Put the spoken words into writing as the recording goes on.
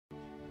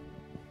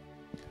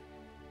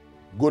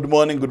Good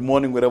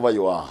morning, wherever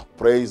you are.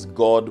 Praise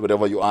God,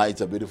 wherever you are.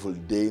 It's a beautiful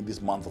day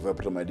this month of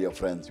April, my dear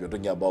friends. We're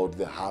talking about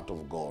the heart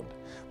of God.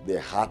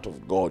 The heart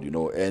of God,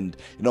 and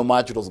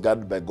March was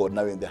guided by God.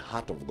 Now we're in the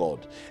heart of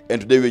God.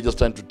 And today we're just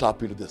trying to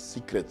tap into the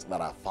secrets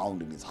that are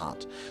found in His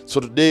heart.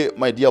 So today,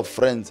 my dear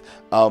friends,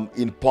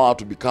 in Power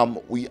to Become,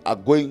 we are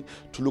going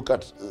to look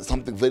at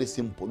something very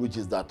simple, which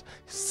is that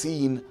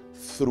seeing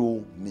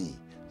through me.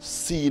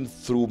 Seeing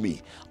through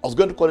me. I was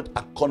going to call it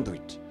a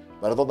conduit,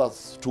 but I thought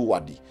that's too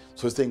wordy.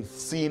 So it's saying,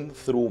 seen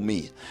through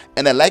me.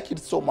 And I like it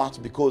so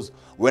much because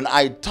when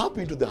I tap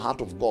into the heart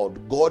of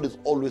God, God is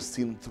always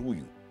seen through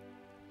you.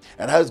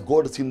 And how is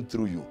God seen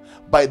through you?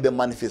 By the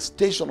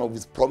manifestation of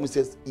His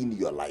promises in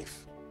your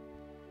life.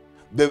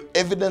 The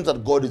evidence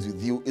that God is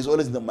with you is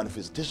always in the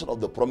manifestation of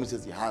the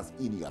promises He has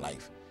in your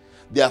life.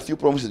 There are a few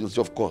promises, which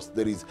of course,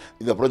 there is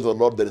in the presence of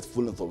the Lord, there is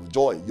fullness of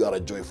joy. You are a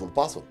joyful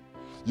person.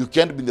 You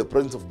can't be in the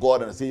presence of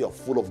God and say you're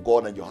full of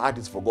God and your heart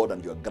is for God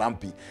and you're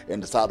grumpy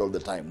and sad all the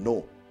time.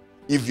 No.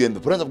 If you're in the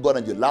presence of God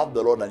and you love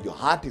the Lord and your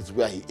heart is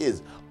where He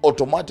is,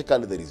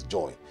 automatically there is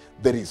joy.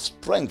 There is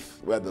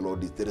strength where the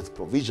Lord is. There is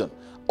provision.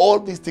 All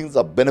these things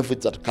are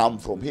benefits that come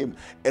from Him.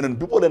 And when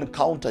people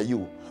encounter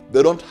you,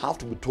 they don't have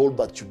to be told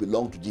that you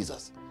belong to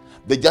Jesus.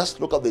 They just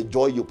look at the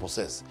joy you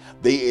possess.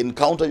 They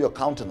encounter your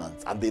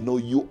countenance and they know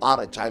you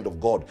are a child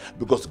of God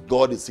because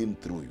God is seen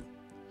through you.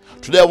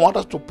 Today I want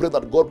us to pray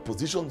that God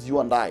positions you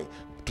and I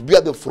to be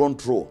at the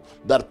front row,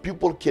 that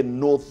people can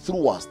know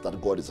through us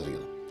that God is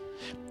real.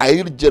 I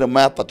read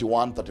Jeremiah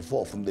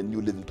 31:34 from the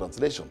New Living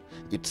Translation.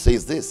 It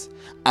says this,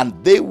 and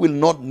they will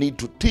not need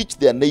to teach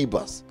their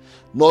neighbors,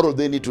 nor will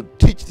they need to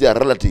teach their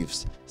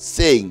relatives,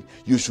 saying,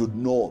 you should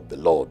know the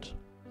Lord.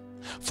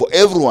 For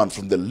everyone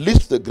from the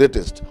least to the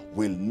greatest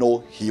will know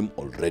Him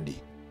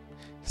already,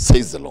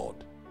 says the Lord.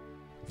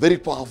 Very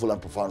powerful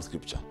and profound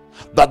scripture.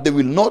 That they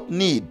will not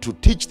need to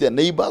teach their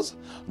neighbors,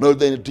 nor will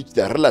they need to teach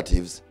their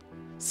relatives,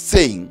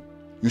 saying,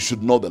 you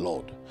should know the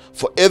Lord.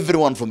 For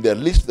everyone from their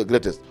least to the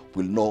greatest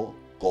will know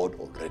God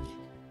already.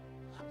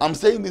 I'm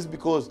saying this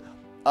because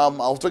I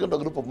was talking to a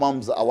group of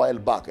moms a while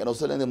back, and I was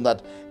telling them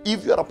that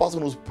if you're a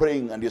person who's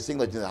praying and you're saying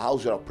that in the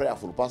house you're a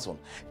prayerful person,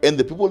 and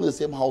the people in the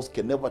same house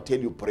can never tell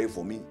you, pray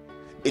for me,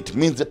 it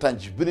means the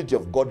tangibility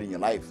of God in your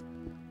life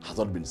has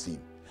not been seen.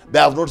 They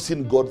have not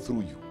seen God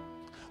through you.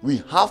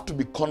 We have to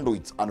be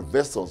conduits and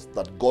vessels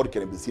that God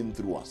can be seen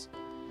through us.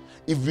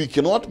 If we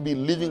cannot be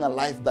living a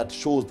life that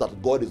shows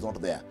that God is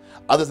not there,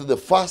 as I said, the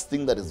first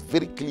thing that is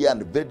very clear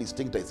and very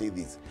distinct, I say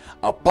this: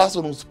 a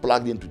person who's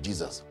plugged into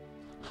Jesus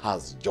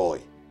has joy.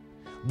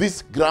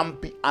 These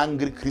grumpy,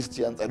 angry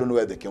Christians, I don't know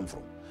where they came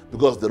from,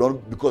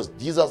 because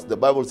Jesus, the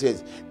Bible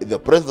says, in the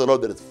presence of the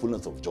Lord there is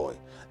fullness of joy.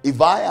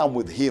 If I am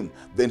with Him,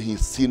 then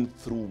He's seen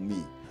through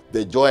me.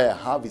 The joy I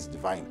have is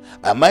divine.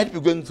 I might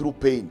be going through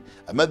pain,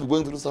 I might be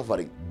going through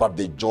suffering, but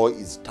the joy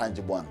is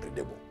tangible and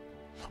readable.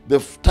 The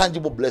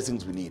tangible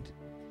blessings we need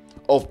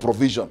of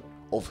provision,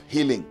 of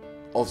healing,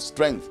 of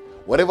strength,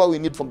 whatever we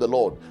need from the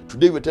Lord.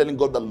 Today we're telling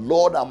God, the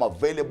Lord, I'm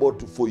available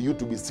for you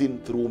to be seen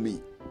through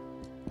me.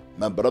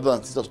 My brothers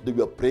and sisters, today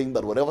we are praying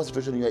that whatever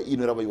situation you are in,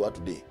 wherever you are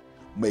today,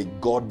 may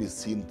God be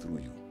seen through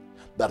you.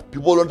 That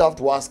people don't have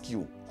to ask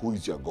you, who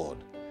is your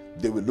God?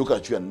 They will look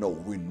at you and know,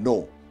 we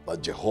know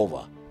that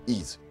Jehovah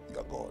is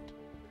your God.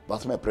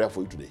 That's my prayer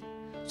for you today.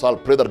 So I'll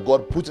pray that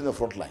God puts in the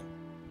front line,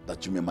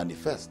 that you may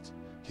manifest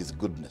His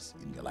goodness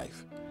in your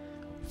life.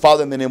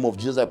 Father, in the name of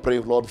Jesus, I pray,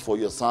 Lord, for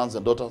your sons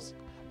and daughters,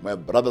 my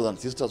brothers and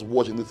sisters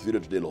watching this video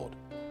today, Lord.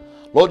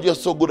 Lord, you're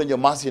so good and your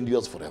mercy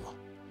endures forever.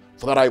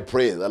 Father, I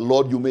pray that,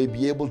 Lord, you may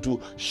be able to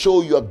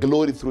show your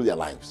glory through their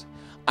lives.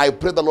 I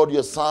pray that, Lord,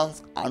 your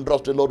sons and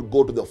daughters, Lord,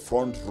 go to the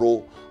front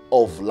row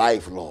of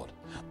life, Lord.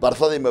 But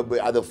Father, you may be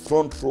at the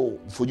front row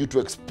for you to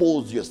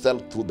expose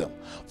yourself through them,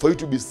 for you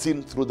to be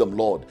seen through them,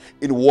 Lord,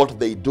 in what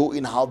they do,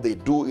 in how they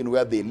do, in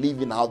where they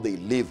live, in how they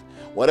live.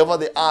 Whatever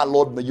they are,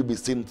 Lord, may you be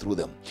seen through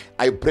them.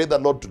 I pray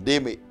that, Lord, today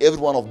may every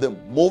one of them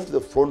move to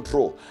the front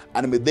row,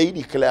 and may they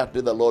declare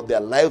to the Lord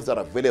their lives are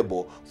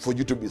available for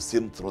you to be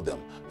seen through them,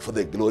 for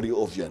the glory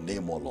of your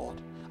name, O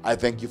Lord. I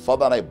thank you,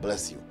 Father, and I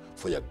bless you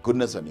for your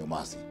goodness and your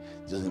mercy.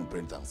 Just in prayer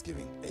and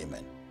thanksgiving.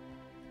 Amen.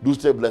 Do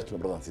stay blessed, my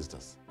brothers and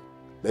sisters.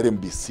 Let Him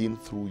be seen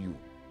through you.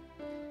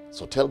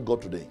 So tell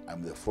God today,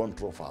 I'm the front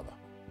row, Father.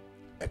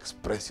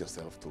 Express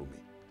yourself through me.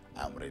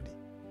 I'm ready.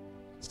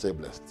 Stay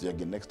blessed. See you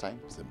again next time,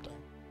 same time.